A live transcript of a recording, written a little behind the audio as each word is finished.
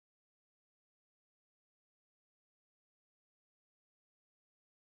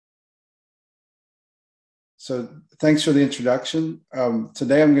So thanks for the introduction.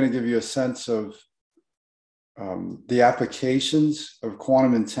 Today I'm going to give you a sense of the applications of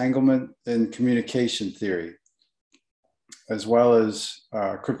quantum entanglement in communication theory, as well as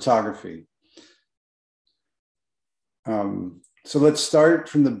cryptography. So let's start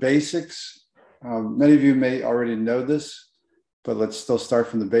from the basics. Many of you may already know this, but let's still start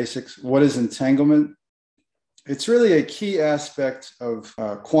from the basics. What is entanglement? It's really a key aspect of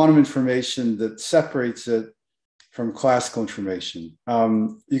quantum information that separates it from classical information.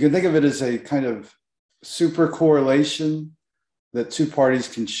 You can think of it as a kind of super correlation that two parties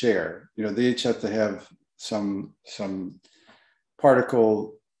can share. You know, they each have to have some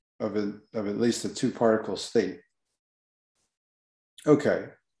particle of at least a two-particle state. Okay.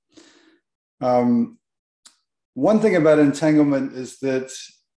 One thing about entanglement is that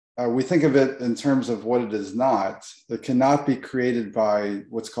we think of it in terms of what it is not. It cannot be created by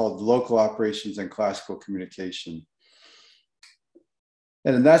what's called local operations in classical communication.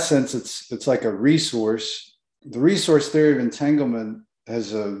 And in that sense, it's like a resource. The resource theory of entanglement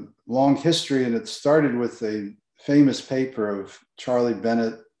has a long history, and it started with a famous paper of Charlie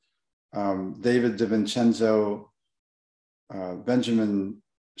Bennett, David DiVincenzo, Benjamin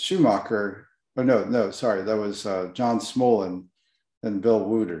Schumacher. Oh, sorry, that was John Smolin and Bill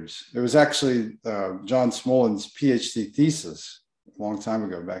Wooters. It was actually John Smolin's PhD thesis a long time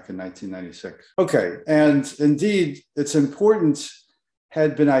ago, back in 1996. Okay, and indeed, its importance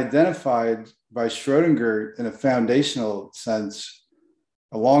had been identified by Schrödinger in a foundational sense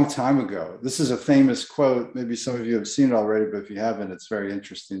a long time ago. This is a famous quote. Maybe some of you have seen it already, but if you haven't, it's very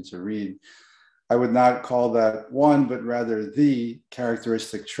interesting to read. I would not call that one, but rather the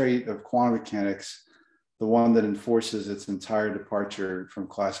characteristic trait of quantum mechanics, the one that enforces its entire departure from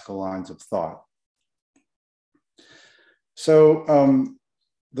classical lines of thought. So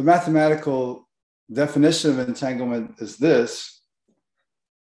the mathematical definition of entanglement is this.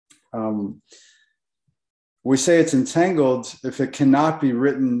 We say it's entangled if it cannot be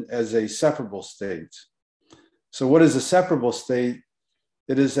written as a separable state. So what is a separable state?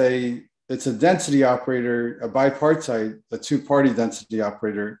 It's a density operator, a bipartite, a two-party density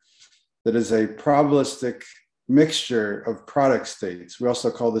operator that is a probabilistic mixture of product states. We also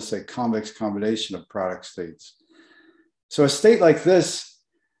call this a convex combination of product states. So a state like this,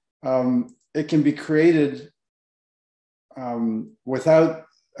 it can be created without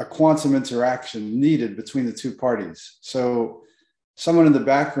a quantum interaction needed between the two parties. So someone in the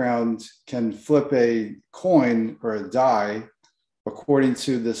background can flip a coin or a die according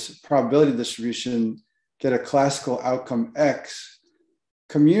to this probability distribution, get a classical outcome X,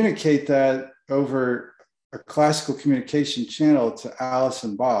 communicate that over a classical communication channel to Alice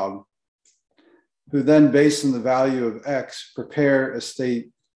and Bob, who then, based on the value of X, prepare a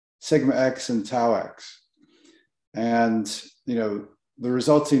state sigma X and tau X. And, you know, the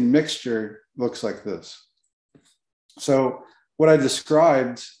resulting mixture looks like this. So what I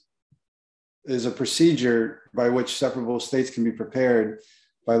described is a procedure by which separable states can be prepared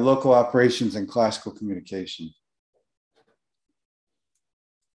by local operations in classical communication.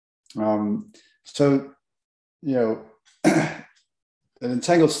 So, you know, an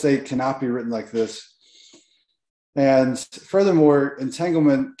entangled state cannot be written like this. And furthermore,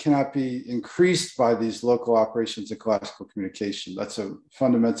 entanglement cannot be increased by these local operations in classical communication. That's a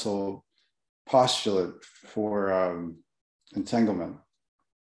fundamental postulate for entanglement.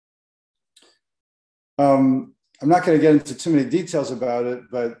 I'm not going to get into too many details about it,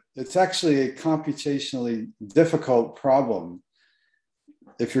 but it's actually a computationally difficult problem.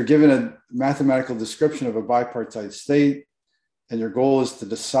 If you're given a mathematical description of a bipartite state, and your goal is to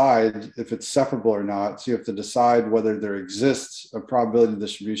decide if it's separable or not, so you have to decide whether there exists a probability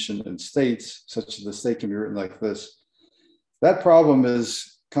distribution in states, such that the state can be written like this. That problem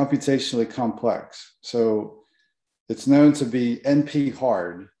is computationally complex. So it's known to be NP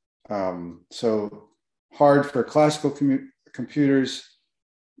hard. So hard for classical computers,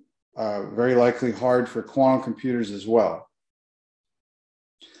 very likely hard for quantum computers as well.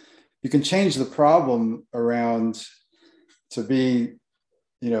 You can change the problem around to be,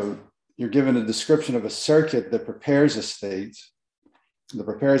 you know, you're given a description of a circuit that prepares a state, that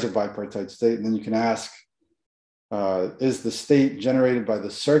prepares a bipartite state, and then you can ask, is the state generated by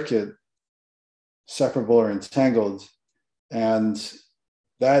the circuit separable or entangled? And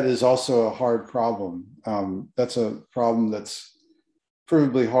that is also a hard problem. That's a problem that's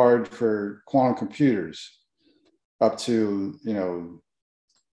provably hard for quantum computers, up to, you know,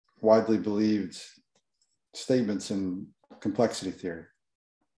 widely believed statements in complexity theory.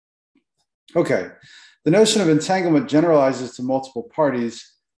 Okay, the notion of entanglement generalizes to multiple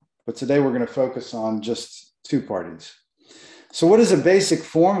parties, but today we're going to focus on just two parties. So what is a basic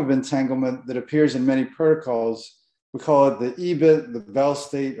form of entanglement that appears in many protocols? We call it the E-bit, the Bell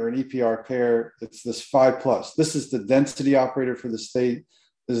state, or an EPR pair. It's this phi plus. This is the density operator for the state.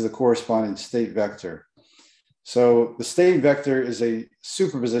 This is the corresponding state vector. So the state vector is a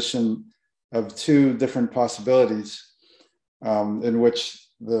superposition of two different possibilities in which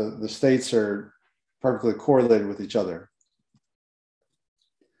the states are perfectly correlated with each other.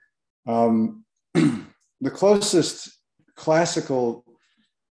 The closest classical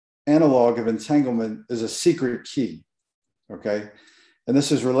analog of entanglement is a secret key, okay? And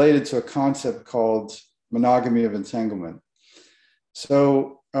this is related to a concept called monogamy of entanglement.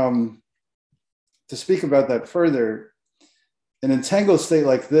 So to speak about that further, an entangled state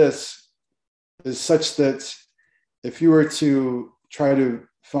like this is such that if you were to try to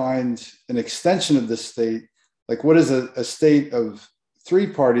find an extension of this state, like what is a state of three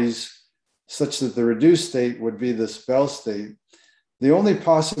parties such that the reduced state would be this Bell state, the only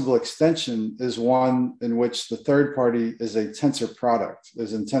possible extension is one in which the third party is a tensor product,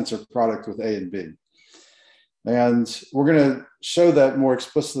 is in tensor product with A and B. And we're going to show that more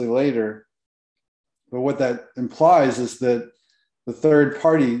explicitly later. But what that implies is that the third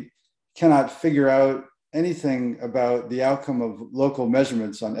party cannot figure out anything about the outcome of local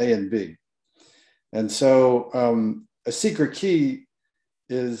measurements on A and B. And so a secret key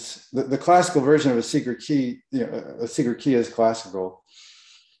is the classical version of a secret key, a secret key is classical,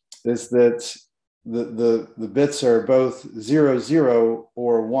 is that the bits are both 0, 0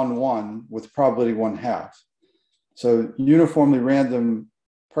 or 1, 1 with probability 1/2. So uniformly random,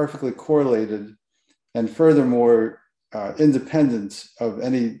 perfectly correlated, and furthermore, independent of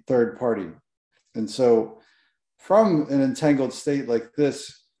any third party. And so from an entangled state like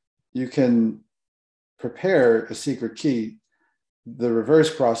this, you can prepare a secret key. The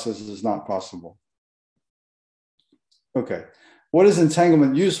reverse process is not possible. Okay, what is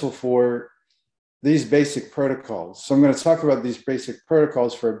entanglement useful for? These basic protocols. So I'm going to talk about these basic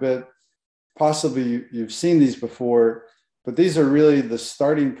protocols for a bit. Possibly you've seen these before, but these are really the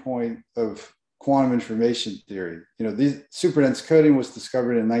starting point of quantum information theory. Superdense coding was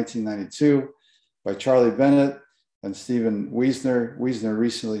discovered in 1992 by Charlie Bennett and Stephen Wiesner. Wiesner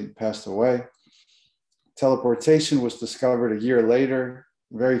recently passed away. Teleportation was discovered a year later,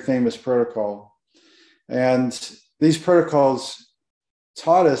 very famous protocol. And these protocols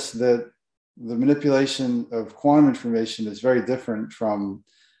taught us that the manipulation of quantum information is very different from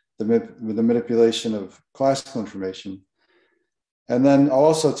the manipulation of classical information. And then I'll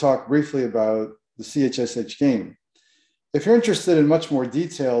also talk briefly about the CHSH game. If you're interested in much more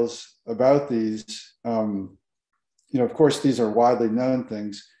details about these, of course, these are widely known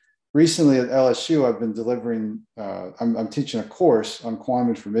things. Recently at LSU, I've been delivering, I'm teaching a course on quantum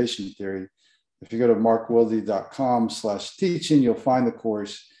information theory. If you go to markwilde.com/teaching, you'll find the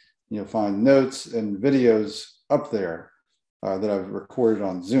course, and you'll find notes and videos up there that I've recorded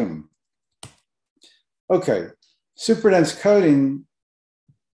on Zoom. Okay, superdense coding,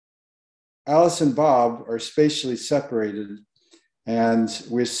 Alice and Bob are spatially separated, and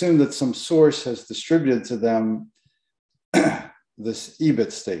we assume that some source has distributed to them this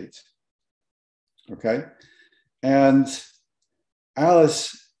E-bit state, okay? And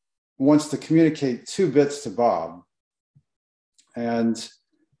Alice wants to communicate 2 bits to Bob, and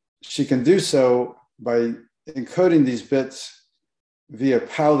she can do so by encoding these bits via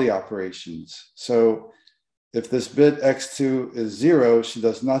Pauli operations. So if this bit x2 is 0, she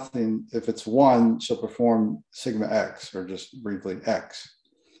does nothing. If it's 1, she'll perform sigma x, or just briefly x,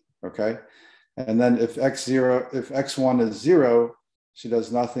 okay? And then if x1 is 0, she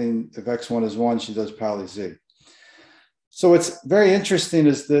does nothing. If x1 is 1, she does Pauli z. So what's very interesting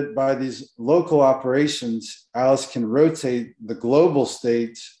is that by these local operations, Alice can rotate the global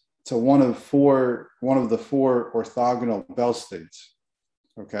state to one of the 4 orthogonal Bell states,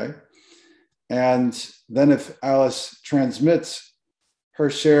 okay? And then if Alice transmits her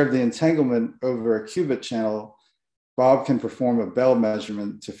share of the entanglement over a qubit channel, Bob can perform a Bell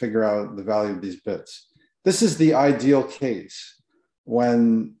measurement to figure out the value of these bits. This is the ideal case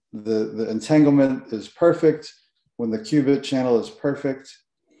when the entanglement is perfect, when the qubit channel is perfect.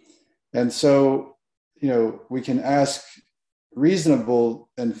 And so, we can ask reasonable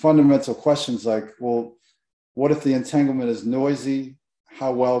and fundamental questions like, well, what if the entanglement is noisy?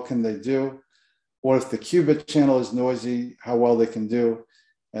 How well can they do? What if the qubit channel is noisy? How well they can do?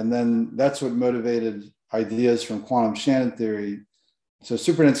 And then that's what motivated ideas from quantum Shannon theory. So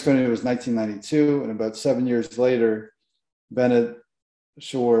superdense coding was 1992, and about 7 years later, Bennett,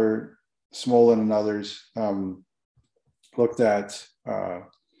 Shor, Smolin, and others looked at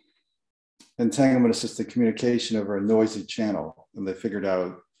entanglement assisted communication over a noisy channel, and they figured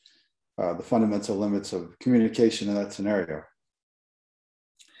out the fundamental limits of communication in that scenario.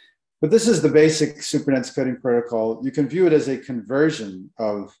 But this is the basic superdense coding protocol. You can view it as a conversion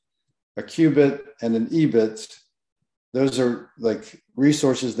of a qubit and an e-bit. Those are like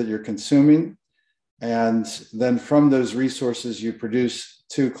resources that you're consuming. And then from those resources, you produce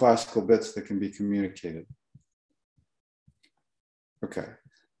two classical bits that can be communicated. Okay.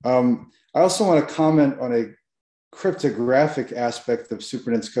 I also want to comment on a cryptographic aspect of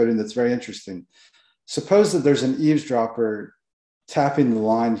superdense coding that's very interesting. Suppose that there's an eavesdropper tapping the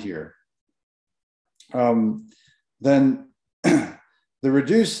line here. Then the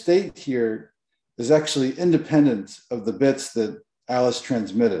reduced state here is actually independent of the bits that Alice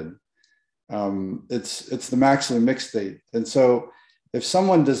transmitted. It's the maximum mixed state. And so if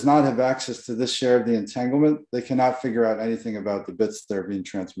someone does not have access to this share of the entanglement, they cannot figure out anything about the bits that are being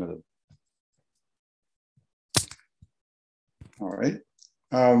transmitted. All right.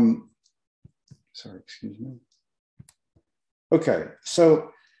 Sorry, excuse me. Okay, so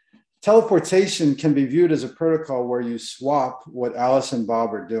teleportation can be viewed as a protocol where you swap what Alice and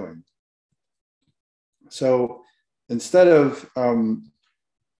Bob are doing. So instead of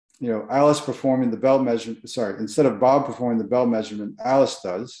Alice performing the bell measurement, instead of Bob performing the bell measurement, Alice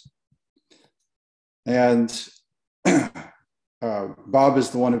does. And Bob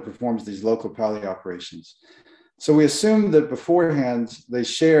is the one who performs these local Pali operations. So we assume that beforehand they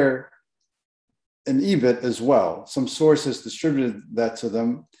share an e-bit as well. Some source has distributed that to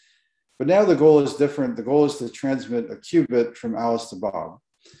them. But now the goal is different. The goal is to transmit a qubit from Alice to Bob.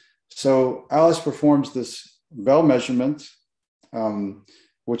 So Alice performs this bell measurement,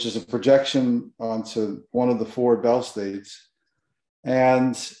 which is a projection onto one of the four bell states.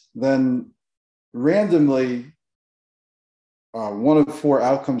 And then randomly, one of four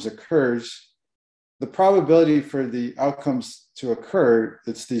outcomes occurs. The probability for the outcomes to occur,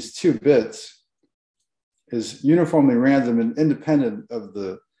 it's these two bits, is uniformly random and independent of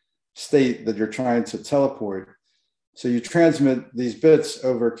the state that you're trying to teleport. So you transmit these bits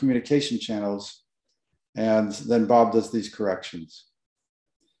over communication channels, and then Bob does these corrections.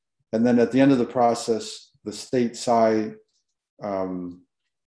 And then at the end of the process, the state psi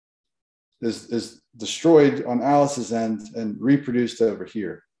is destroyed on Alice's end and reproduced over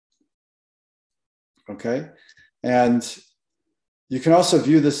here. Okay, and you can also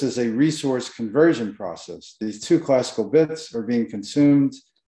view this as a resource conversion process. These two classical bits are being consumed.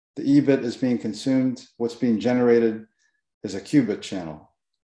 The e-bit is being consumed. What's being generated is a qubit channel.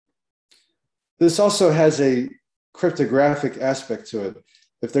 This also has a cryptographic aspect to it.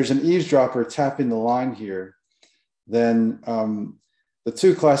 If there's an eavesdropper tapping the line here, then the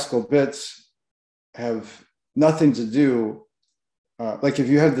two classical bits have nothing to do. Like if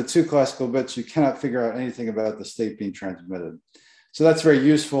you have the two classical bits, you cannot figure out anything about the state being transmitted. So that's very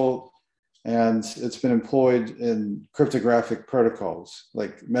useful, and it's been employed in cryptographic protocols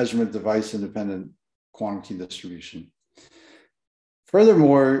like measurement device independent quantum key distribution.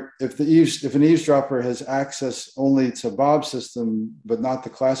 Furthermore, if an eavesdropper has access only to Bob's system, but not the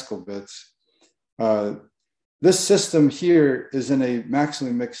classical bits, this system here is in a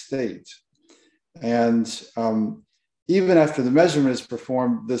maximally mixed state. And even after the measurement is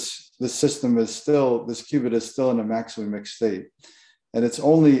performed, this system is still, this qubit is still in a maximally mixed state. And it's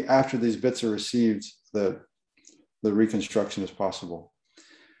only after these bits are received that the reconstruction is possible.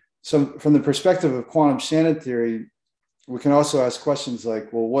 So from the perspective of quantum Shannon theory, we can also ask questions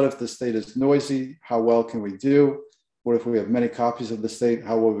like, well, what if the state is noisy? How well can we do? What if we have many copies of the state?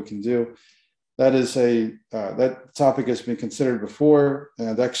 How well we can do? That is that topic has been considered before,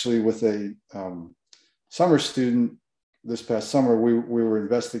 and actually with a summer student this past summer, we were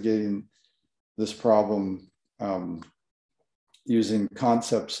investigating this problem using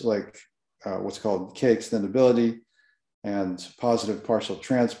concepts like what's called K extendability and positive partial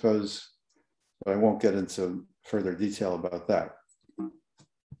transpose, but I won't get into further detail about that.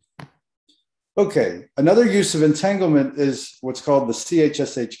 Okay, another use of entanglement is what's called the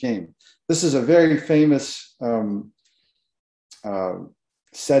CHSH game. This is a very famous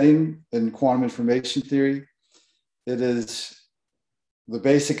setting in quantum information theory. It is the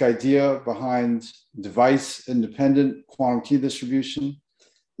basic idea behind device-independent quantum key distribution.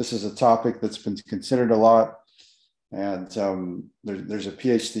 This is a topic that's been considered a lot, and there's a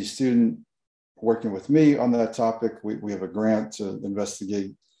PhD student working with me on that topic. We have a grant to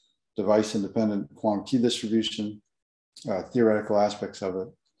investigate device-independent quantum key distribution, theoretical aspects of it.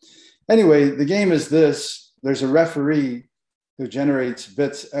 Anyway, the game is this. There's a referee who generates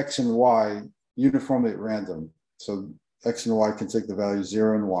bits X and Y uniformly at random. So X and Y can take the values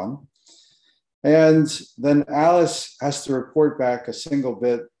 0 and 1. And then Alice has to report back a single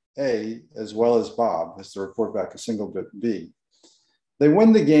bit A, as well as Bob has to report back a single bit B. They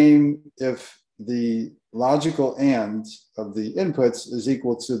win the game if the logical AND of the inputs is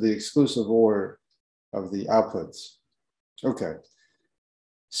equal to the exclusive OR of the outputs. Okay.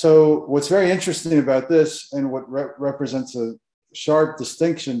 So what's very interesting about this, and what represents a sharp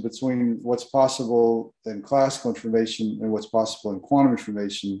distinction between what's possible in classical information and what's possible in quantum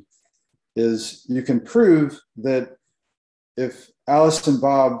information, is you can prove that if Alice and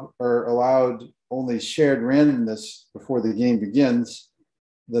Bob are allowed only shared randomness before the game begins,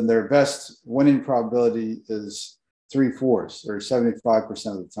 then their best winning probability is 3/4 or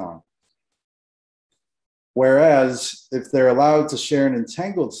 75% of the time. Whereas if they're allowed to share an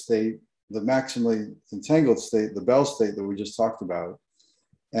entangled state, the maximally entangled state, the Bell state that we just talked about,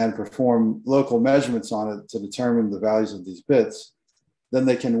 and perform local measurements on it to determine the values of these bits, then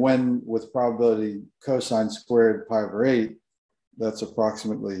they can win with probability cosine squared pi over 8. That's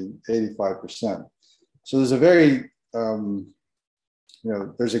approximately 85%. So there's a very,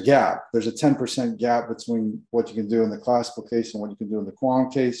 there's a gap. There's a 10% gap between what you can do in the classical case and what you can do in the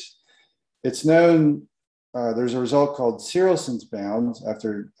quantum case. It's known, there's a result called Searlson's bound,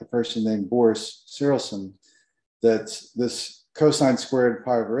 after a person named Boris Searlson, that this cosine squared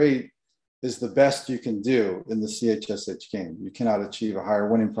pi over 8 is the best you can do in the CHSH game. You cannot achieve a higher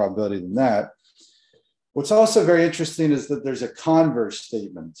winning probability than that. What's also very interesting is that there's a converse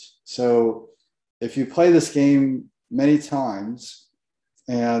statement. So if you play this game many times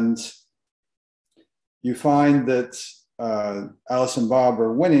and you find that Alice and Bob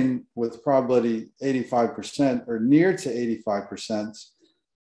are winning with probability 85% or near to 85%,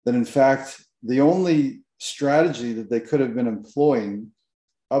 then in fact, the only strategy that they could have been employing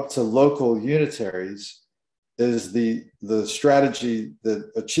up to local unitaries is the strategy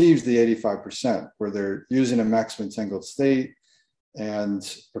that achieves the 85%, where they're using a maximum entangled state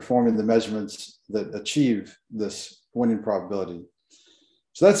and performing the measurements that achieve this winning probability.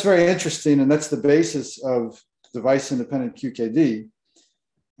 So that's very interesting, and that's the basis of device-independent QKD.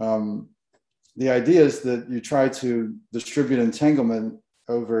 The idea is that you try to distribute entanglement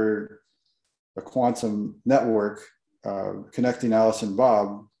over a quantum network connecting Alice and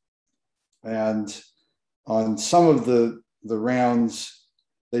Bob, and on some of the rounds,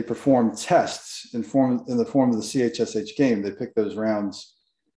 they perform tests in the form of the CHSH game. They pick those rounds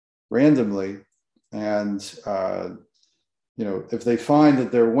randomly, and if they find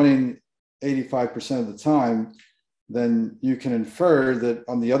that they're winning 85% of the time, then you can infer that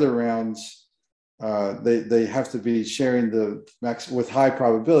on the other rounds, they have to be sharing the max with high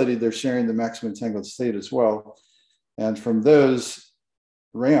probability. They're sharing the maximum entangled state as well, and from those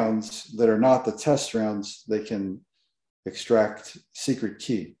rounds that are not the test rounds, they can extract secret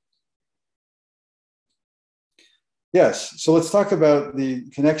key. Yes, so let's talk about the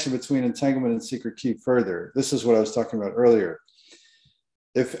connection between entanglement and secret key further. This is what I was talking about earlier.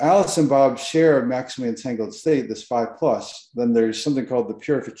 If Alice and Bob share a maximally entangled state, this 5+, then there's something called the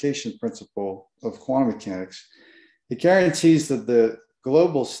purification principle of quantum mechanics. It guarantees that the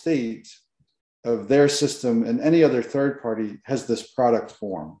global state of their system and any other third party has this product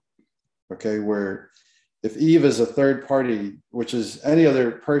form, okay, where if Eve is a third party, which is any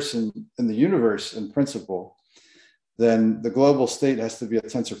other person in the universe in principle, then the global state has to be a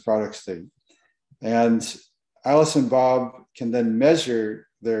tensor product state. And Alice and Bob can then measure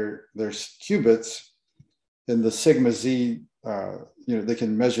their qubits in the sigma z, they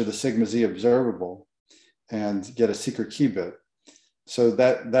can measure the sigma z observable and get a secret key bit. So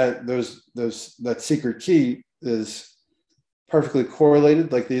that secret key is perfectly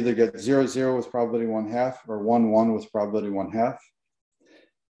correlated, like they either get 0, 0 with probability 1/2 or 1, 1 with probability 1/2.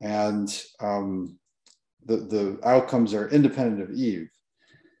 And the outcomes are independent of Eve.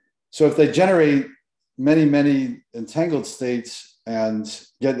 So if they generate many, many entangled states and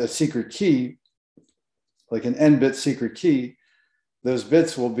get a secret key, like an n-bit secret key, those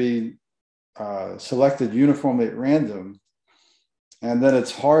bits will be selected uniformly at random. And then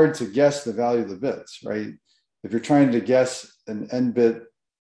it's hard to guess the value of the bits, right? If you're trying to guess an n-bit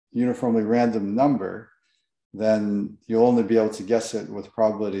uniformly random number, then you'll only be able to guess it with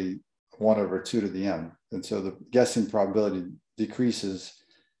probability 1/2 to the n. And so the guessing probability decreases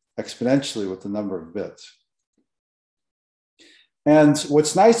exponentially with the number of bits. And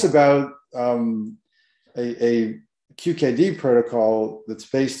what's nice about a QKD protocol that's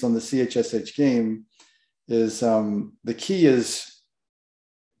based on the CHSH game is the key is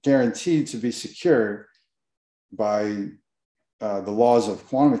guaranteed to be secure by the laws of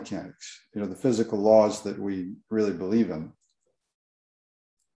quantum mechanics, the physical laws that we really believe in.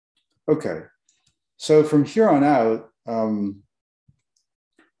 Okay, So from here on out, I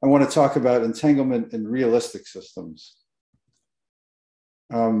want to talk about entanglement in realistic systems.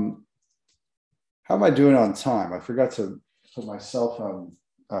 How am I doing on time? I forgot to put my cell phone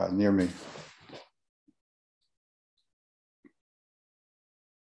near me.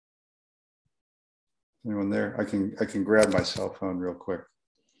 Anyone there? I can grab my cell phone real quick.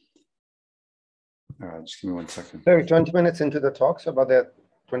 Just give me 1 second. So 20 minutes into the talk, so about that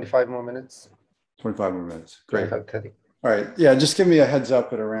 25 more minutes. 25 more minutes. Great. 30. All right. Yeah, just give me a heads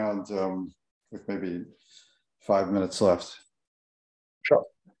up at around with maybe 5 minutes left. Sure.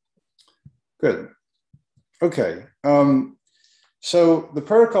 Good. Okay. So the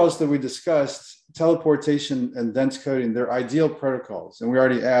protocols that we discussed, teleportation and dense coding, they're ideal protocols. And we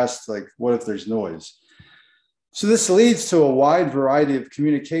already asked, like, what if there's noise? So this leads to a wide variety of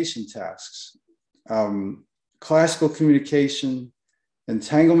communication tasks. Classical communication,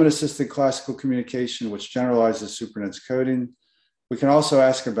 entanglement-assisted classical communication, which generalizes superdense coding. We can also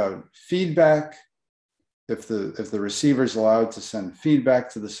ask about feedback, if the receiver is allowed to send feedback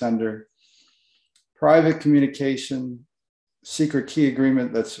to the sender. Private communication, secret key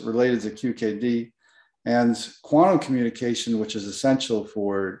agreement that's related to QKD, and quantum communication, which is essential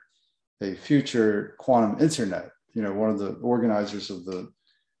for a future quantum internet. You know, one of the organizers of the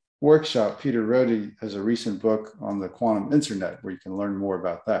workshop, Peter Rode, has a recent book on the quantum internet where you can learn more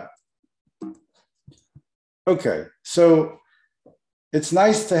about that. Okay, so it's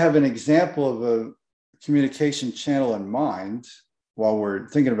nice to have an example of a communication channel in mind while we're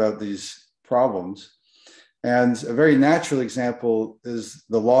thinking about these problems. And a very natural example is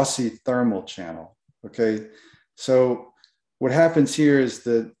the lossy thermal channel. Okay, so what happens here is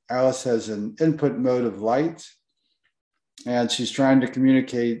that Alice has an input mode of light, and she's trying to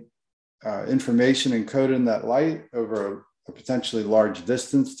communicate information encoded in that light over a potentially large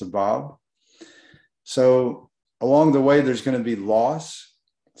distance to Bob. So along the way, there's going to be loss.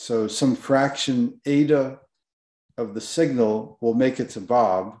 So some fraction eta of the signal will make it to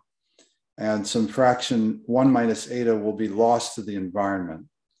Bob, and some fraction 1 minus eta will be lost to the environment.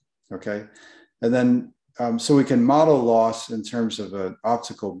 Okay, and then so we can model loss in terms of an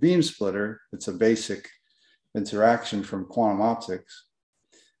optical beam splitter. It's a basic interaction from quantum optics.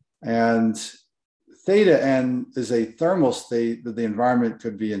 And theta n is a thermal state that the environment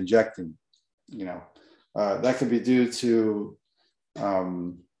could be injecting. You know, that could be due to,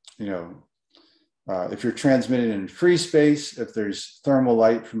 if you're transmitting in free space, if there's thermal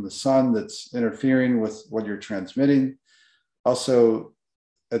light from the sun that's interfering with what you're transmitting. Also,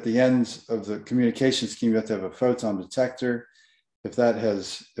 at the end of the communication scheme, you have to have a photon detector. If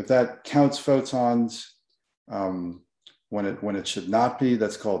that counts photons when it should not be,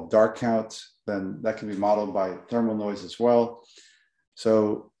 that's called dark count, then that can be modeled by thermal noise as well.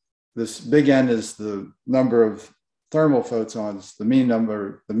 So this big N is the number of thermal photons, the mean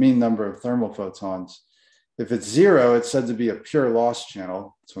number of thermal photons. If it's 0, it's said to be a pure loss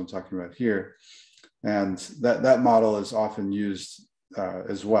channel. That's what I'm talking about here. And that model is often used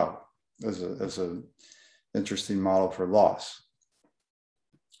as well as a interesting model for loss.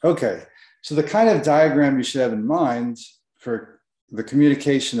 Okay, so the kind of diagram you should have in mind for the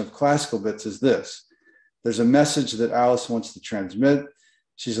communication of classical bits is this. There's a message that Alice wants to transmit.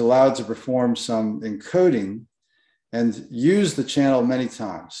 She's allowed to perform some encoding and use the channel many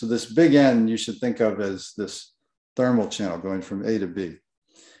times. So this big N you should think of as this thermal channel going from A to B.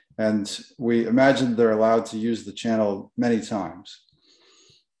 And we imagine they're allowed to use the channel many times.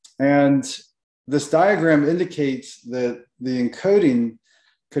 And this diagram indicates that the encoding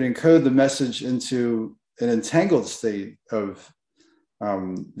could encode the message into an entangled state of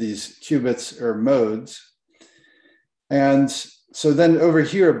these qubits or modes. And so then over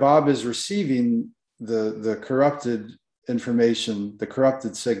here, Bob is receiving the corrupted information, the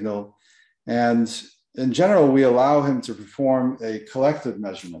corrupted signal. And in general, we allow him to perform a collective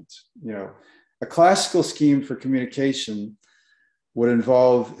measurement. You know, a classical scheme for communication would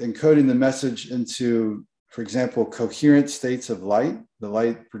involve encoding the message into, for example, coherent states of light, the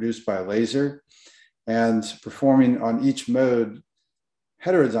light produced by a laser, and performing on each mode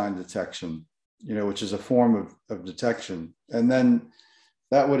heterodyne detection, you know, which is a form of detection. And then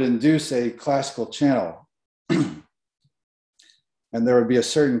that would induce a classical channel. And there would be a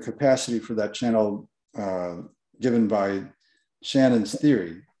certain capacity for that channel given by Shannon's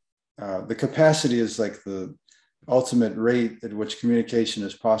theory. The capacity is like the ultimate rate at which communication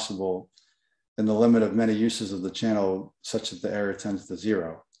is possible in the limit of many uses of the channel such that the error tends to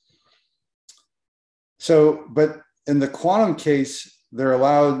 0. So, but in the quantum case,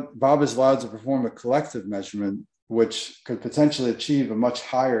 Bob is allowed to perform a collective measurement, which could potentially achieve a much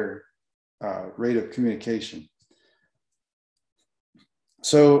higher rate of communication.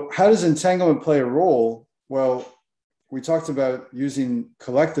 So how does entanglement play a role? Well, we talked about using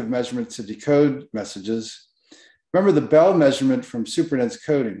collective measurement to decode messages. Remember the Bell measurement from superdense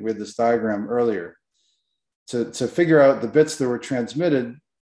coding? We had this diagram earlier. To figure out the bits that were transmitted,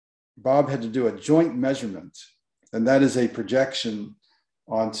 Bob had to do a joint measurement, and that is a projection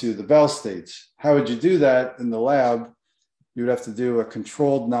onto the Bell states. How would you do that in the lab? You would have to do a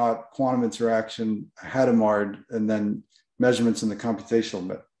controlled knot quantum interaction, a Hadamard, and then measurements in the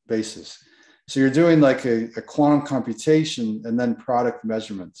computational basis. So you're doing like a quantum computation and then product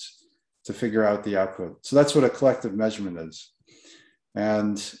measurements to figure out the output. So that's what a collective measurement is.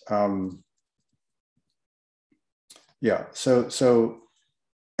 And yeah, so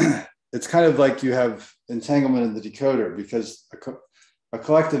it's kind of like you have entanglement in the decoder, because a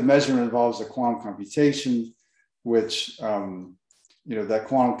collective measurement involves a quantum computation, which that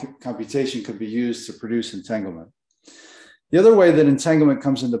quantum computation could be used to produce entanglement. The other way that entanglement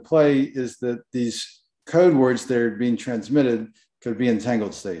comes into play is that these code words that are being transmitted could be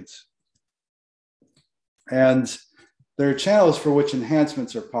entangled states. And there are channels for which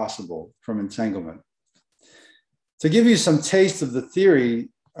enhancements are possible from entanglement. To give you some taste of the theory,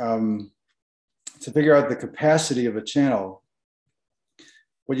 to figure out the capacity of a channel,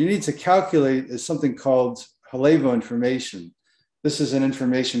 what you need to calculate is something called Halevo information. This is an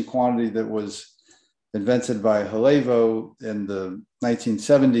information quantity that was invented by Halevo in the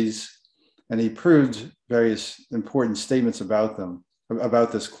 1970s, and he proved various important statements about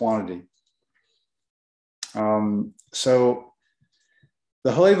this quantity. So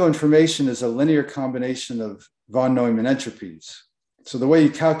the Halevo information is a linear combination of von Neumann entropies. So the way you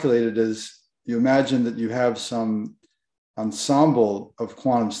calculate it is you imagine that you have some ensemble of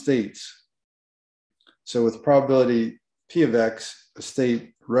quantum states. So with probability P of X, a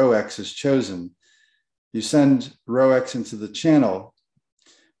state rho X is chosen. You send rho X into the channel,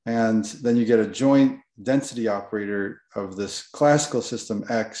 and then you get a joint density operator of this classical system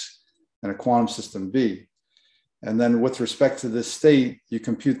X and a quantum system B. And then with respect to this state, you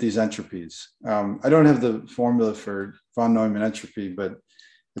compute these entropies. I don't have the formula for von Neumann entropy, but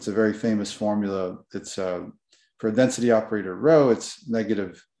it's a very famous formula. It's for a density operator rho, it's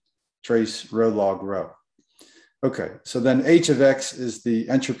negative trace rho log rho. Okay, so then H of X is the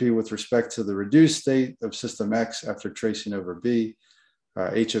entropy with respect to the reduced state of system X after tracing over B.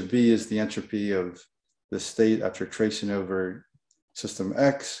 H of B is the entropy of the state after tracing over system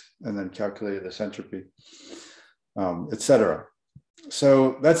X, and then calculated this entropy, etc.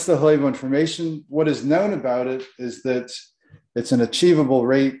 So that's the Halevo information. What is known about it is that it's an achievable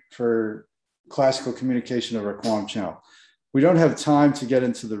rate for classical communication over a quantum channel. We don't have time to get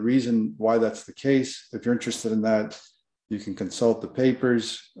into the reason why that's the case. If you're interested in that, you can consult the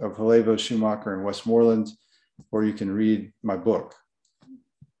papers of Halevo, Schumacher, and Westmoreland, or you can read my book.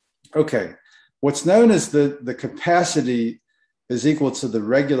 Okay, what's known is that the capacity is equal to the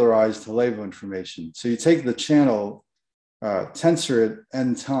regularized Halevo information. So you take the channel, tensor it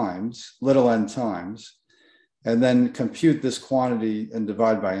n times, little n times, and then compute this quantity and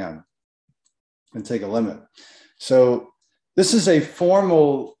divide by n and take a limit. So this is a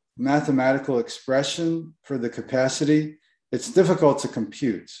formal mathematical expression for the capacity. It's difficult to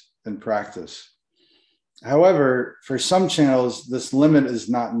compute in practice. However, for some channels, this limit is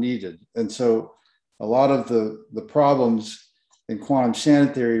not needed. And so a lot of the problems in quantum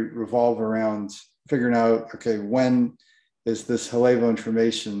Shannon theory revolve around figuring out, okay, when is this Halevo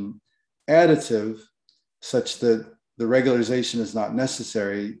information additive such that the regularization is not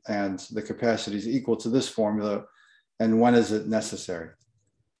necessary and the capacity is equal to this formula, and when is it necessary?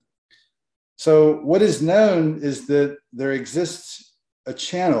 So what is known is that there exists a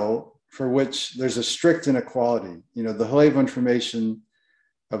channel for which there's a strict inequality. You know, the Halevo information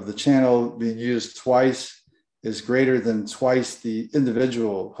of the channel being used twice is greater than twice the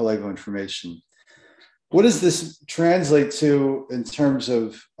individual Halevo information. What does this translate to in terms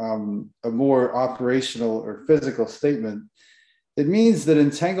of a more operational or physical statement? It means that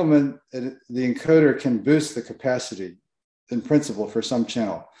entanglement, the encoder can boost the capacity in principle for some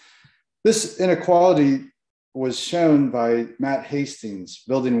channel. This inequality was shown by Matt Hastings,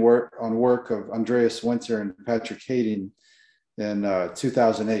 building work of Andreas Winter and Patrick Hading in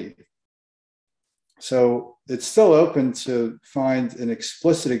 2008. So it's still open to find an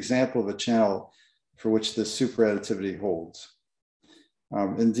explicit example of a channel for which this superadditivity holds.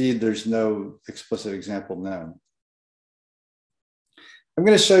 Indeed, there's no explicit example known. I'm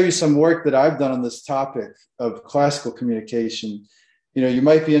going to show you some work that I've done on this topic of classical communication. You know, you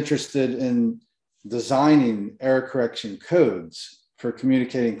might be interested in designing error correction codes for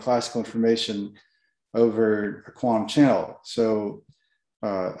communicating classical information over a quantum channel. So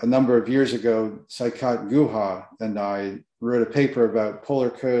a number of years ago, Saikat Guha and I wrote a paper about polar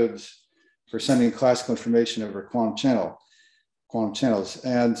codes for sending classical information over quantum channels.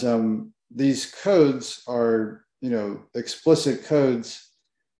 And these codes are, explicit codes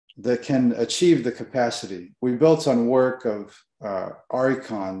that can achieve the capacity. We built on work of Ari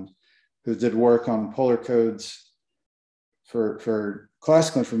Khan, who did work on polar codes for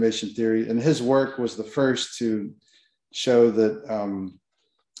classical information theory. And his work was the first to show that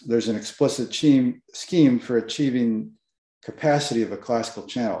there's an explicit scheme for achieving capacity of a classical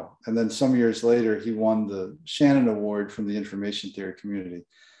channel. And then some years later, he won the Shannon Award from the information theory community.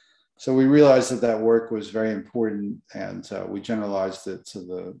 So we realized that work was very important, and we generalized it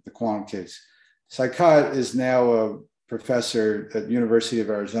to the quantum case. Saikat is now a professor at University of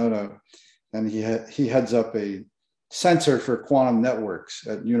Arizona, and he heads up a Center for Quantum Networks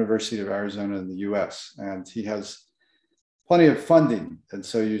at University of Arizona in the US, and he has plenty of funding, and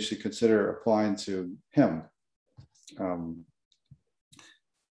so you should consider applying to him to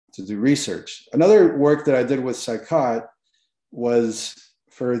do research. Another work that I did with Saikat was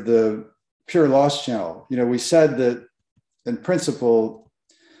for the pure loss channel. We said that in principle,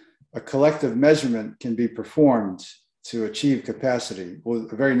 a collective measurement can be performed to achieve capacity. Well,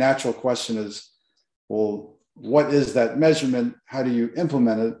 a very natural question is, well, what is that measurement? How do you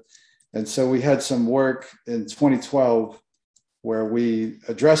implement it? And so we had some work in 2012 where we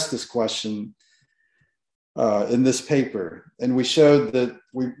addressed this question in this paper. And we showed that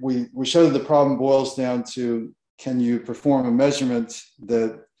we showed that the problem boils down to, can you perform a measurement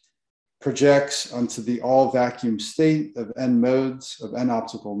that projects onto the all vacuum state of n modes, of n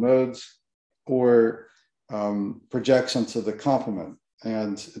optical modes, or projects onto the complement?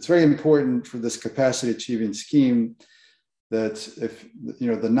 And it's very important for this capacity achieving scheme that if,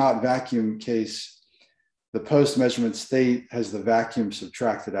 the not vacuum case, the post measurement state has the vacuum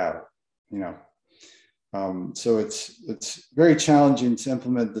subtracted out, So it's very challenging to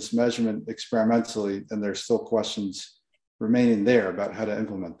implement this measurement experimentally, and there's still questions remaining there about how to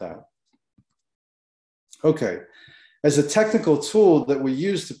implement that. Okay, as a technical tool that we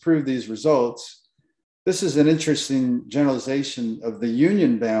use to prove these results, this is an interesting generalization of the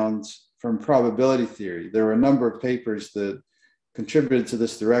union bounds from probability theory. There were a number of papers that contributed to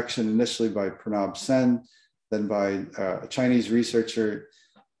this direction, initially by Pranab Sen, then by a Chinese researcher,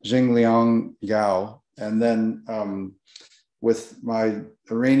 Jingliang Gao, and then with my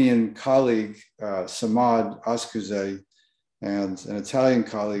Iranian colleague, Samad Askuzeh, and an Italian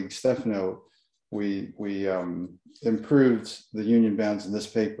colleague, Stefano, we improved the union bounds in this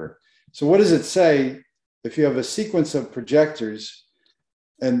paper. So what does it say if you have a sequence of projectors,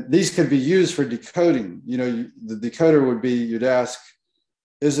 and these could be used for decoding? The decoder would be, you'd ask,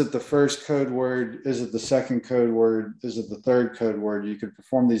 is it the first code word? Is it the second code word? Is it the third code word? You could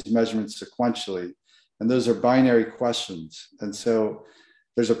perform these measurements sequentially. And those are binary questions. And so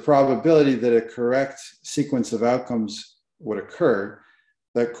there's a probability that a correct sequence of outcomes would occur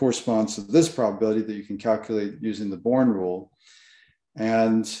that corresponds to this probability that you can calculate using the Born rule.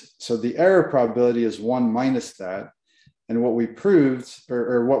 And so the error probability is 1 minus that. And what we proved,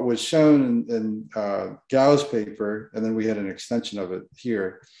 or what was shown in Gao's paper, and then we had an extension of it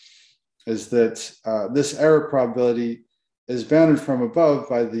here, is that this error probability is bounded from above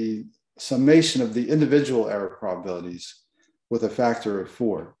by the summation of the individual error probabilities with a factor of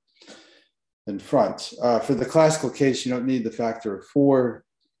 4 in front. For the classical case, you don't need the factor of 4,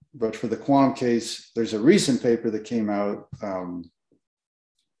 but for the quantum case, there's a recent paper that came out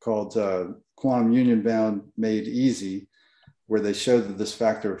called Quantum Union Bound Made Easy, where they showed that this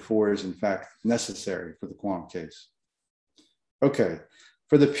factor of 4 is in fact necessary for the quantum case. Okay,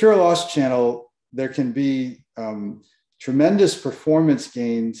 for the pure loss channel, there can be tremendous performance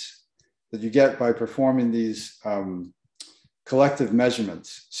gains that you get by performing these collective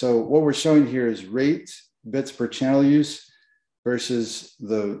measurements. So what we're showing here is rate, bits per channel use, versus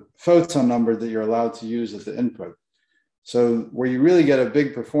the photon number that you're allowed to use as the input. So where you really get a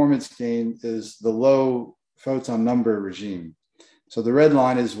big performance gain is the low photon number regime. So the red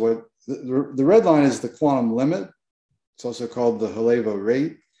line is the red line is the quantum limit. It's also called the Halevo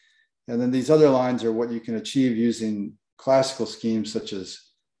rate. And then these other lines are what you can achieve using classical schemes such as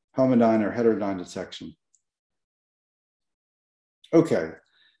homodyne or heterodyne detection. Okay,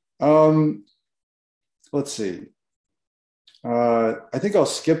 let's see. I think I'll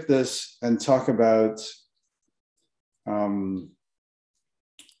skip this and talk about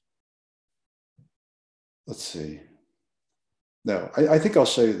let's see. No, I think I'll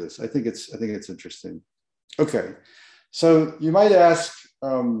show you this. I think it's interesting. Okay, So you might ask,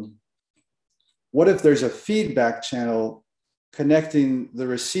 what if there's a feedback channel connecting the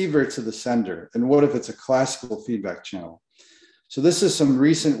receiver to the sender? And what if it's a classical feedback channel? So this is some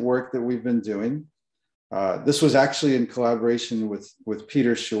recent work that we've been doing. This was actually in collaboration with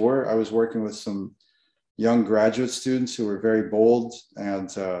Peter Shore. I was working with some young graduate students who were very bold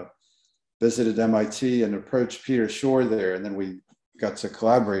and visited MIT and approached Peter Shore there. And then we got to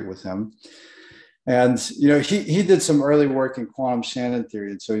collaborate with him. And he did some early work in quantum Shannon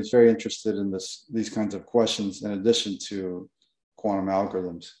theory. And so he's very interested in these kinds of questions in addition to quantum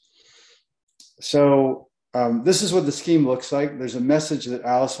algorithms. So this is what the scheme looks like. There's a message that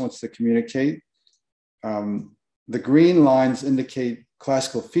Alice wants to communicate. The green lines indicate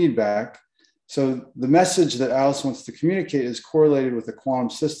classical feedback. So the message that Alice wants to communicate is correlated with a quantum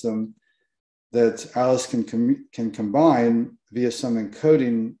system that Alice can combine via some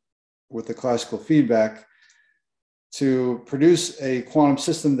encoding with the classical feedback to produce a quantum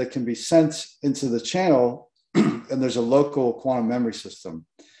system that can be sent into the channel, and there's a local quantum memory system.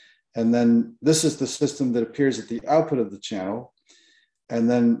 And then this is the system that appears at the output of the channel. And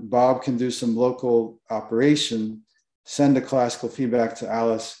then Bob can do some local operation, send a classical feedback to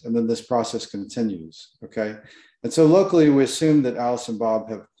Alice, and then this process continues, okay? And so locally, we assume that Alice and Bob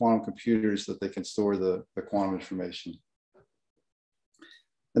have quantum computers that they can store the quantum information.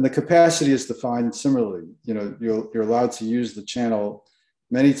 And the capacity is defined similarly. You're allowed to use the channel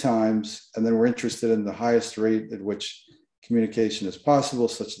many times, and then we're interested in the highest rate at which communication is possible,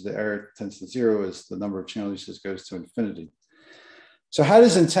 such that the error tends to zero as the number of channel uses goes to infinity. So how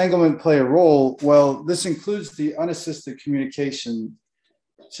does entanglement play a role? Well, this includes the unassisted communication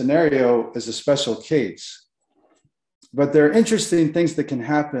scenario as a special case. But there are interesting things that can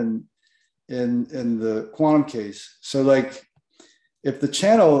happen in the quantum case. So like, if the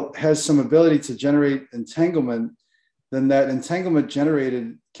channel has some ability to generate entanglement, then that entanglement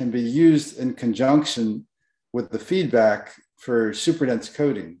generated can be used in conjunction with the feedback for superdense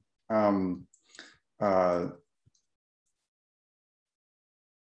coding.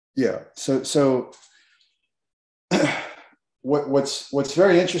 So what's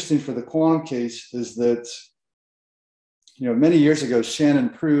very interesting for the quantum case is that, many years ago, Shannon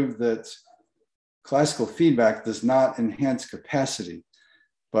proved that classical feedback does not enhance capacity.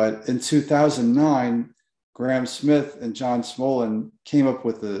 But in 2009, Graham Smith and John Smolin came up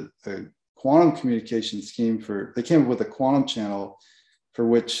with a quantum communication scheme they came up with a quantum channel for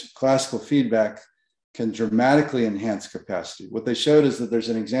which classical feedback can dramatically enhance capacity. What they showed is that there's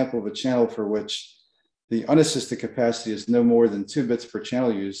an example of a channel for which the unassisted capacity is no more than 2 bits per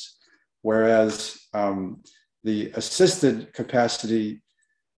channel use, whereas the assisted capacity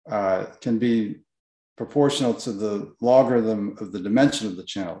can be proportional to the logarithm of the dimension of the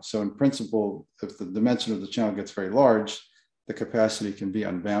channel. So in principle, if the dimension of the channel gets very large, the capacity can be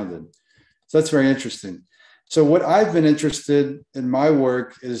unbounded. So that's very interesting. So what I've been interested in my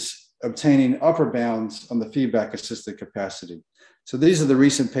work is obtaining upper bounds on the feedback assisted capacity. So these are the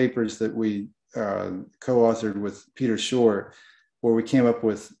recent papers that we co-authored with Peter Shore, where we came up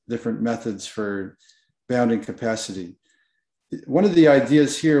with different methods for bounding capacity. One of the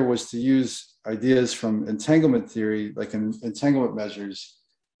ideas here was to use ideas from entanglement theory, like entanglement measures,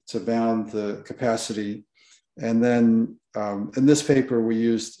 to bound the capacity. And then in this paper, we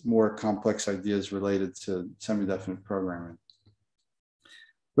used more complex ideas related to semi-definite programming.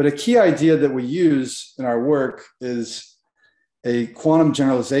 But a key idea that we use in our work is a quantum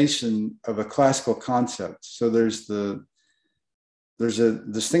generalization of a classical concept. So there's a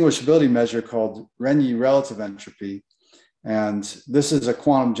distinguishability measure called Renyi relative entropy. And this is a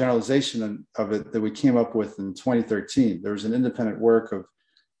quantum generalization of it that we came up with in 2013. There was an independent work of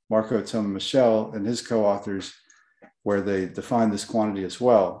Marco Thoma-Michel and his co-authors where they defined this quantity as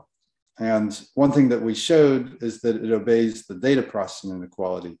well. And one thing that we showed is that it obeys the data processing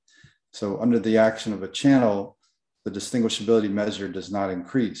inequality. So under the action of a channel, the distinguishability measure does not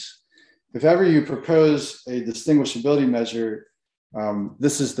increase. If ever you propose a distinguishability measure,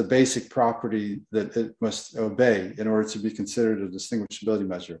 this is the basic property that it must obey in order to be considered a distinguishability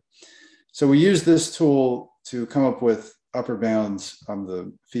measure. So we use this tool to come up with upper bounds on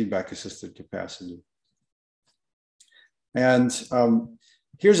the feedback assisted capacity. And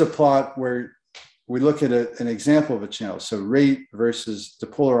here's a plot where we look at an example of a channel. So rate versus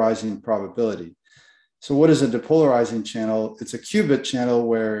depolarizing probability. So what is a depolarizing channel? It's a qubit channel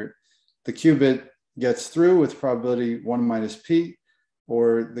where the qubit gets through with probability 1 minus p,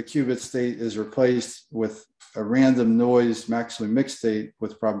 or the qubit state is replaced with a random noise maximally mixed state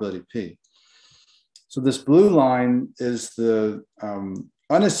with probability p. So this blue line is the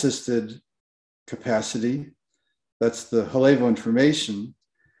unassisted capacity, That's the Halevo information.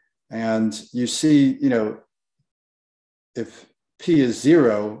 And you see, if P is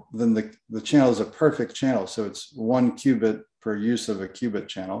 0, then the channel is a perfect channel. So it's 1 qubit per use of a qubit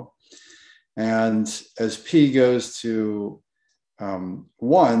channel. And as P goes to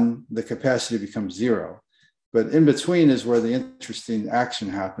 1, the capacity becomes 0. But in between is where the interesting action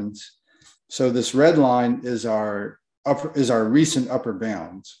happens. So this red line is our recent upper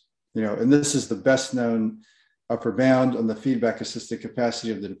bound, and this is the best known upper bound on the feedback assisted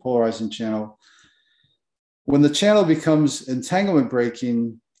capacity of the depolarizing channel. When the channel becomes entanglement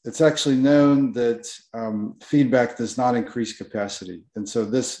breaking, it's actually known that feedback does not increase capacity. And so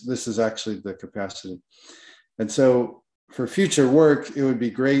this is actually the capacity. And so for future work, it would be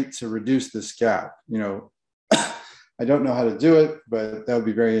great to reduce this gap. I don't know how to do it, but that would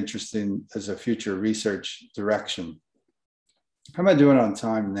be very interesting as a future research direction. How am I doing on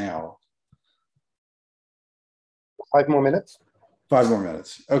time now? 5 more minutes. 5 more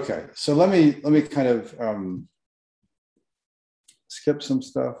minutes. Okay, so let me kind of skip some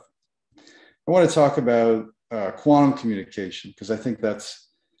stuff. I want to talk about quantum communication because I think that's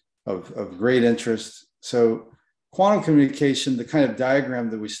of great interest. So quantum communication, the kind of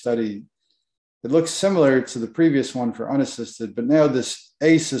diagram that we study, it looks similar to the previous one for unassisted, but now this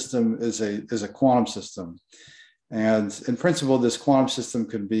A system is a quantum system. And in principle, this quantum system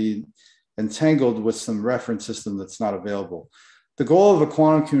could be entangled with some reference system that's not available. The goal of a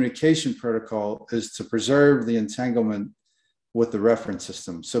quantum communication protocol is to preserve the entanglement with the reference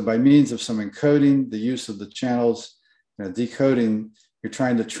system. So by means of some encoding, the use of the channels, decoding, you're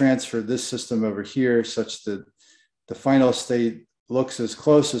trying to transfer this system over here such that the final state looks as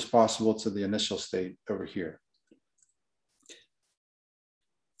close as possible to the initial state over here.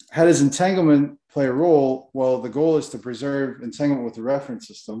 How does entanglement play a role? Well, the goal is to preserve entanglement with the reference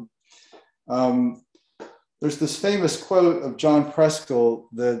system. There's this famous quote of John Preskill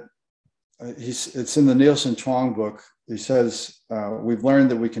that it's in the Nielsen Chuang book. He says, we've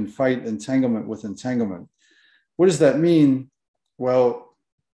learned that we can fight entanglement with entanglement. What does that mean? Well,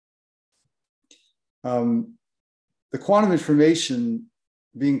 the quantum information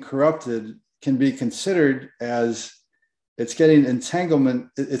being corrupted can be considered as it's getting entangled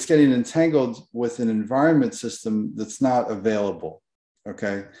with an environment system that's not available.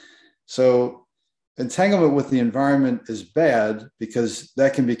 Okay, so entanglement with the environment is bad because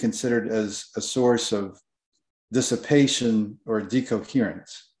that can be considered as a source of dissipation or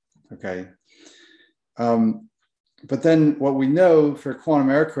decoherence. Okay, but then what we know for quantum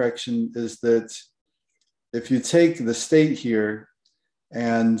error correction is that if you take the state here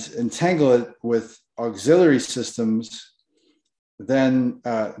and entangle it with auxiliary systems, then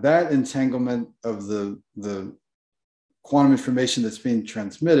that entanglement of the quantum information that's being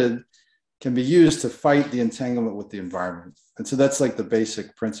transmitted can be used to fight the entanglement with the environment. And so that's like the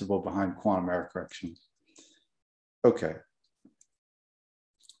basic principle behind quantum error correction. Okay.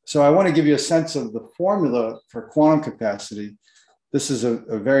 So I want to give you a sense of the formula for quantum capacity. This is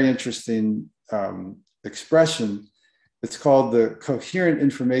a very interesting expression. It's called the coherent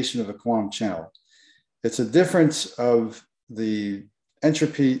information of a quantum channel. It's a difference of the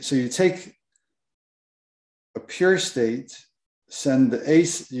entropy. So you take a pure state,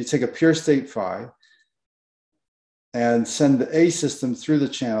 you take a pure state phi and send the A system through the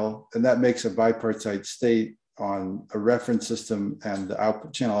channel, and that makes a bipartite state on a reference system and the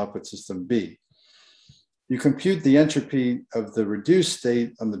channel output system B. You compute the entropy of the reduced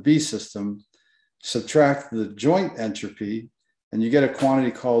state on the B system, subtract the joint entropy, and you get a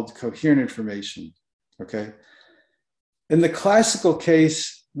quantity called coherent information, okay? In the classical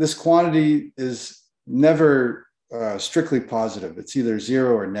case, this quantity is never strictly positive. It's either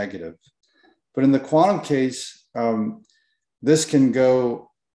 0 or negative. But in the quantum case, this can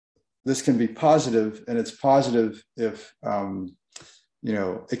be positive, and it's positive if,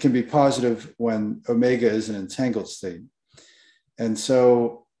 it can be positive when omega is an entangled state. And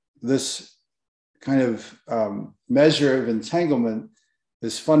so this kind of measure of entanglement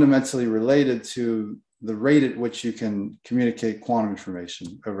is fundamentally related to the rate at which you can communicate quantum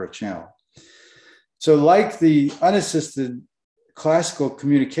information over a channel. So like the unassisted classical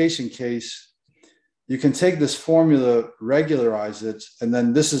communication case, you can take this formula, regularize it, and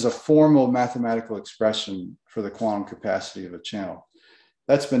then this is a formal mathematical expression for the quantum capacity of a channel.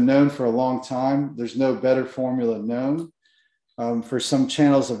 That's been known for a long time. There's no better formula known. For some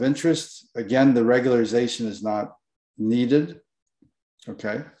channels of interest, again, the regularization is not needed,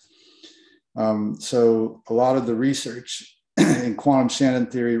 okay? So a lot of the research in quantum Shannon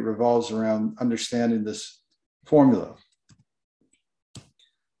theory revolves around understanding this formula.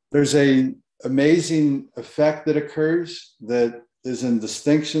 There's a amazing effect that occurs that is in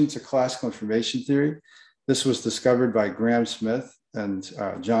distinction to classical information theory. This was discovered by Graham Smith and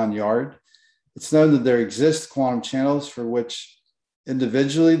John Yard. It's known that there exist quantum channels for which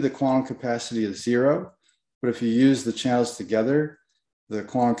individually the quantum capacity is 0, but if you use the channels together, the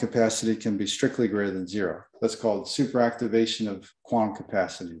quantum capacity can be strictly greater than 0. That's called superactivation of quantum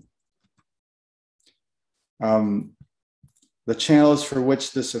capacity. The channels for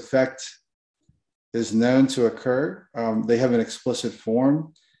which this effect is known to occur, they have an explicit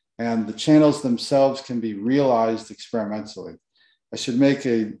form, and the channels themselves can be realized experimentally. I should make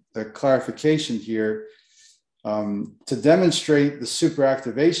a clarification here. To demonstrate the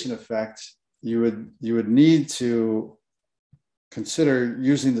superactivation effect, you would need to consider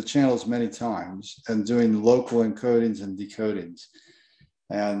using the channels many times and doing local encodings and decodings.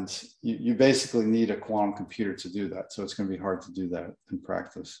 And you basically need a quantum computer to do that. So it's going to be hard to do that in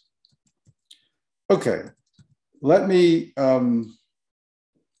practice. Okay, let me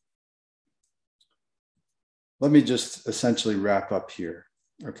just essentially wrap up here.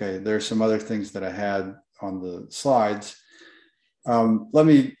 Okay, there are some other things that I had on the slides. Let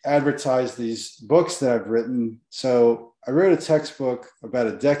me advertise these books that I've written. So I wrote a textbook about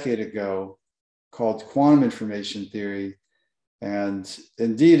a decade ago called Quantum Information Theory. And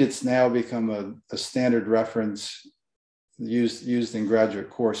indeed, it's now become a standard reference used in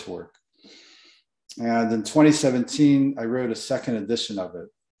graduate coursework. And in 2017, I wrote a second edition of it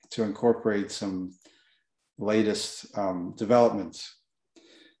to incorporate some latest developments.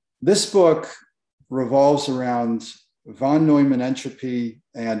 This book revolves around von Neumann entropy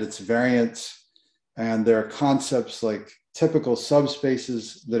and its variants. And there are concepts like typical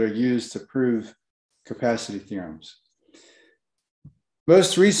subspaces that are used to prove capacity theorems.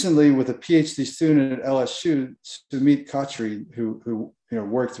 Most recently, with a PhD student at LSU, Sumit Khatri, who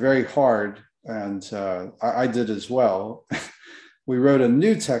worked very hard, and I did as well, we wrote a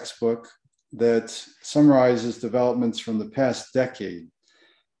new textbook that summarizes developments from the past decade.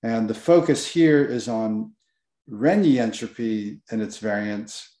 And the focus here is on Renyi entropy and its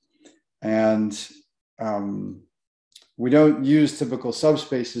variants. And we don't use typical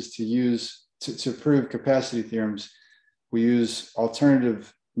subspaces to prove capacity theorems. We use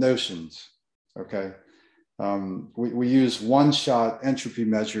alternative notions, okay? We use one-shot entropy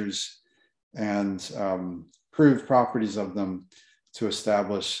measures and prove properties of them to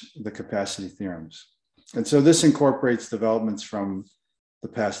establish the capacity theorems. And so this incorporates developments from the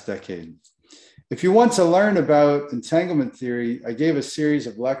past decade. If you want to learn about entanglement theory, I gave a series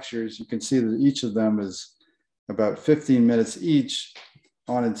of lectures. You can see that each of them is about 15 minutes each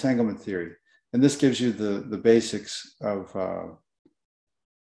on entanglement theory. And this gives you the basics of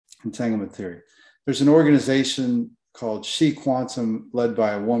entanglement theory. There's an organization called She Quantum, led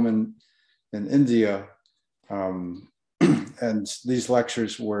by a woman in India. And these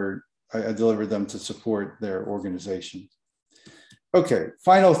lectures I delivered them to support their organization. Okay,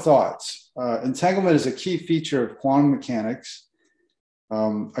 final thoughts. Entanglement is a key feature of quantum mechanics.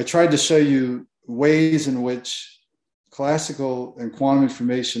 I tried to show you ways in which classical and quantum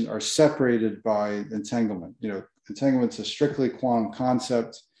information are separated by entanglement. Entanglement is a strictly quantum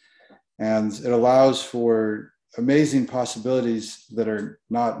concept, and it allows for amazing possibilities that are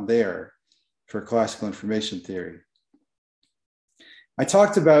not there for classical information theory. I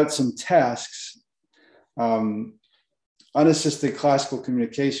talked about some tasks, unassisted classical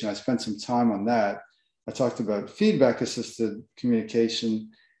communication. I spent some time on that. I talked about feedback assisted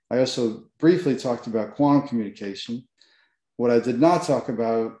communication. I also briefly talked about quantum communication. What I did not talk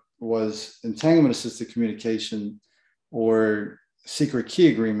about was entanglement assisted communication or secret key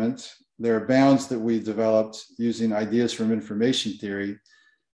agreement. There are bounds that we developed using ideas from information theory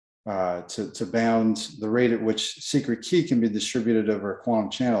to bound the rate at which secret key can be distributed over a quantum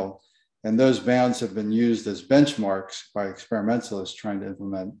channel. And those bounds have been used as benchmarks by experimentalists trying to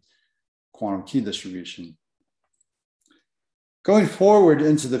implement quantum key distribution. Going forward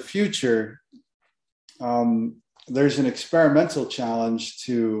into the future, there's an experimental challenge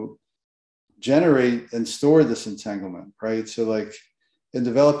to generate and store this entanglement, right? So like in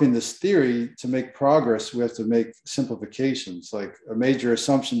developing this theory, to make progress, we have to make simplifications. Like a major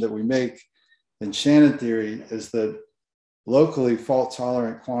assumption that we make in Shannon theory is that locally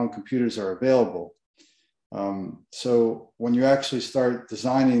fault-tolerant quantum computers are available. So when you actually start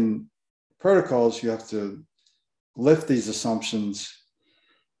designing protocols, you have to lift these assumptions,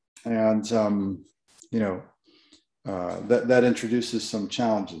 and that introduces some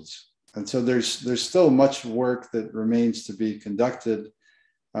challenges. And so there's still much work that remains to be conducted.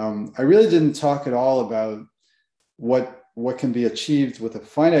 I really didn't talk at all about what what can be achieved with a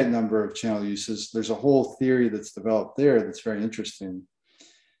finite number of channel uses, there's a whole theory that's developed there that's very interesting.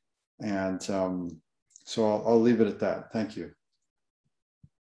 And so I'll leave it at that. Thank you.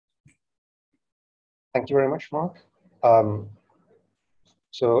 Thank you very much, Mark.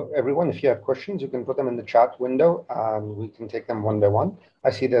 So everyone, if you have questions, you can put them in the chat window and we can take them one by one. I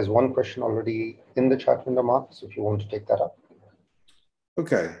see there's one question already in the chat window, Mark, so if you want to take that up.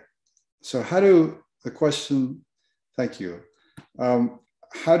 Okay, so thank you.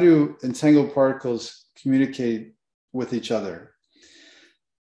 How do entangled particles communicate with each other?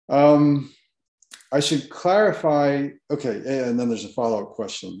 I should clarify, okay, and then there's a follow-up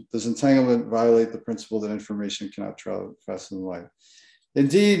question. Does entanglement violate the principle that information cannot travel faster than light?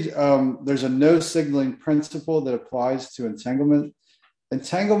 Indeed, there's a no signaling principle that applies to entanglement.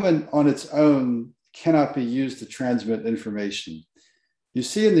 Entanglement on its own cannot be used to transmit information. You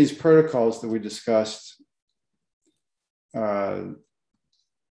see in these protocols that we discussed, I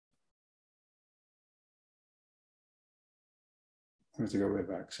have to go way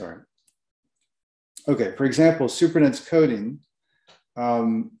back, sorry. Okay, for example, superdense coding,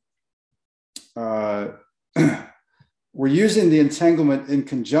 we're using the entanglement in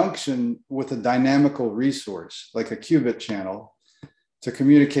conjunction with a dynamical resource, like a qubit channel, to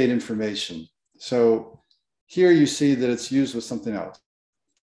communicate information. So here you see that it's used with something else.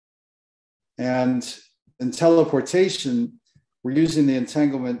 And in teleportation, we're using the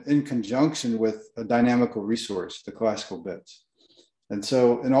entanglement in conjunction with a dynamical resource, the classical bits. And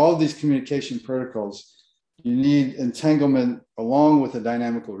so in all of these communication protocols, you need entanglement along with a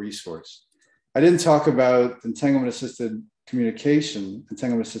dynamical resource. I didn't talk about entanglement-assisted communication,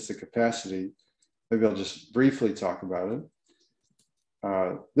 entanglement-assisted capacity. Maybe I'll just briefly talk about it.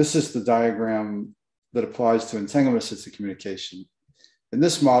 This is the diagram that applies to entanglement-assisted communication. In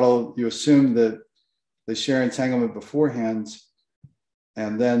this model, you assume that they share entanglement beforehand,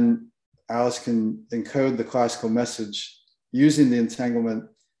 and then Alice can encode the classical message using the entanglement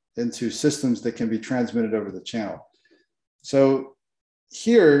into systems that can be transmitted over the channel. So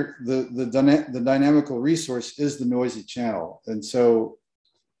here, the dynamical resource is the noisy channel. And so,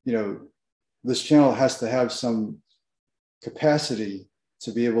 this channel has to have some capacity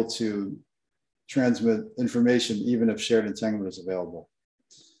to be able to transmit information, even if shared entanglement is available.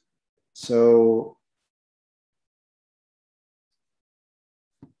 So,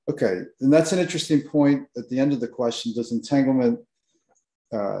 okay, and that's an interesting point at the end of the question. Does entanglement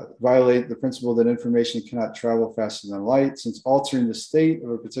violate the principle that information cannot travel faster than light, since altering the state of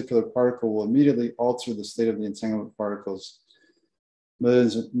a particular particle will immediately alter the state of the entanglement particles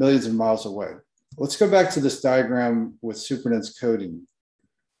millions of miles away? Let's go back to this diagram with superdense coding.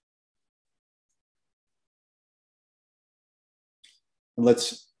 And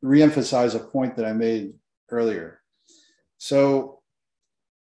let's reemphasize a point that I made earlier. So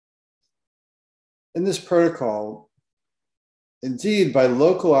in this protocol, indeed, by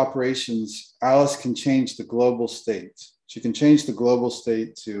local operations, Alice can change the global state. She can change the global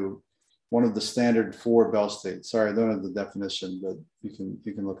state to one of the standard 4 Bell states. Sorry, I don't have the definition, but you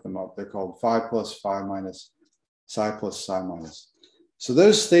can look them up. They're called phi plus phi minus, psi plus psi minus. So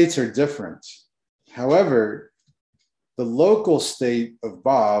those states are different. However, the local state of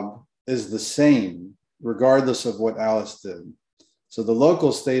Bob is the same, regardless of what Alice did. So the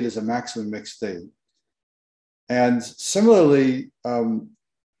local state is a maximum mixed state. And similarly,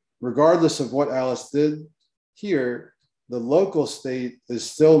 regardless of what Alice did here, the local state is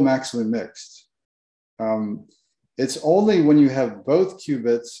still maximally mixed. It's only when you have both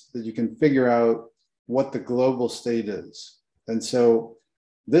qubits that you can figure out what the global state is. And so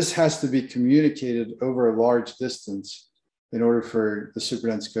this has to be communicated over a large distance in order for the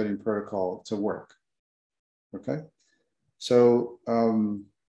superdense coding protocol to work. Okay, so,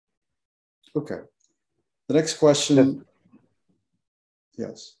 okay. The next question,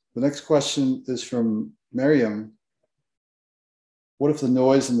 yes, the next question is from Miriam. What if the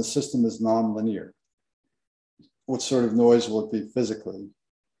noise in the system is nonlinear? What sort of noise will it be physically?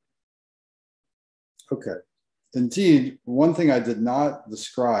 Okay, indeed, one thing I did not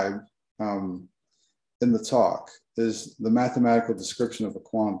describe in the talk is the mathematical description of a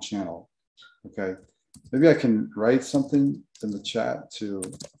quantum channel. Okay, maybe I can write something in the chat to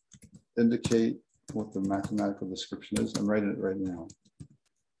indicate what the mathematical description is. I'm writing it right now.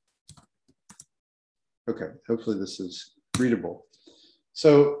 Okay, hopefully this is readable.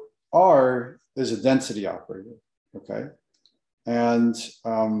 So R is a density operator, okay? And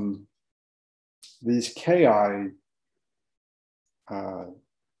these Ki,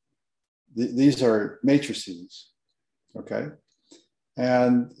 these are matrices, okay?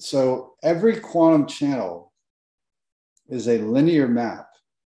 And so every quantum channel is a linear map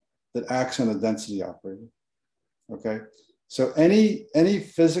that acts on a density operator. Okay, so any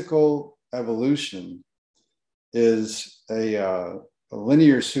physical evolution is a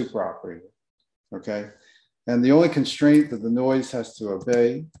linear superoperator. Okay, and the only constraint that the noise has to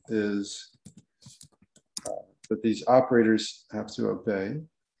obey is that these operators have to obey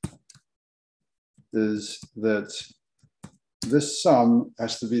is that this sum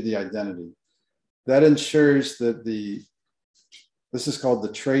has to be the identity. That ensures that this is called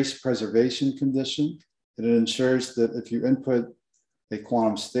the trace preservation condition. And it ensures that if you input a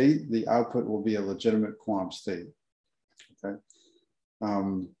quantum state, the output will be a legitimate quantum state. Okay.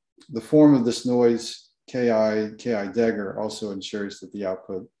 The form of this noise, Ki dagger, also ensures that the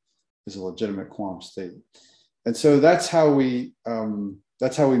output is a legitimate quantum state. And so that's how we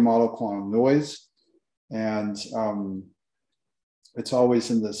model quantum noise. And it's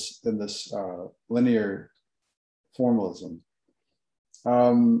always in this linear formalism.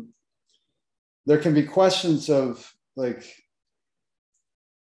 There can be questions of like,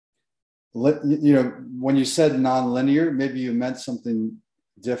 when you said nonlinear, maybe you meant something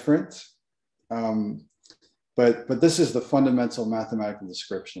different. But this is the fundamental mathematical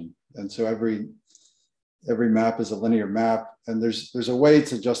description. And so every map is a linear map. And there's a way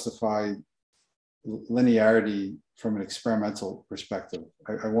to justify linearity from an experimental perspective.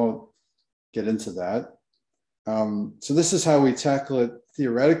 I won't get into that. So this is how we tackle it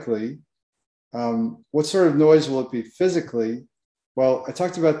theoretically. What sort of noise will it be physically? Well, I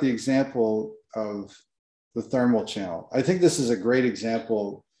talked about the example of the thermal channel. I think this is a great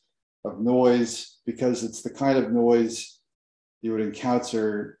example of noise because it's the kind of noise you would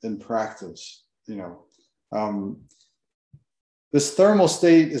encounter in practice. This thermal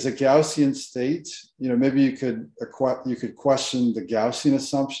state is a Gaussian state. Maybe you could question the Gaussian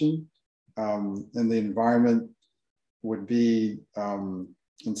assumption, and the environment would be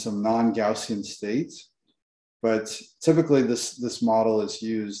in some non-Gaussian state. But typically, this model is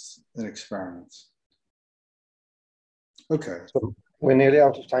used in experiments. Okay. So we're nearly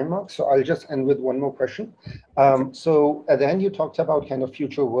out of time, Mark. So I'll just end with one more question. So at the end, you talked about kind of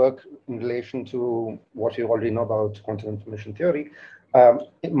future work in relation to what you already know about quantum information theory.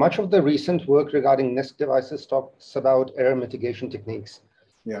 Much of the recent work regarding NISQ devices talks about error mitigation techniques.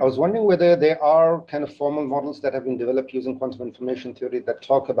 Yeah. I was wondering whether there are kind of formal models that have been developed using quantum information theory that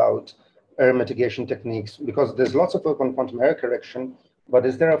talk about error mitigation techniques, because there's lots of work on quantum error correction, but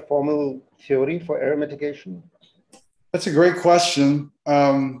is there a formal theory for error mitigation? That's a great question.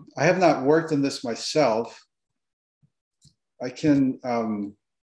 I have not worked on this myself. I can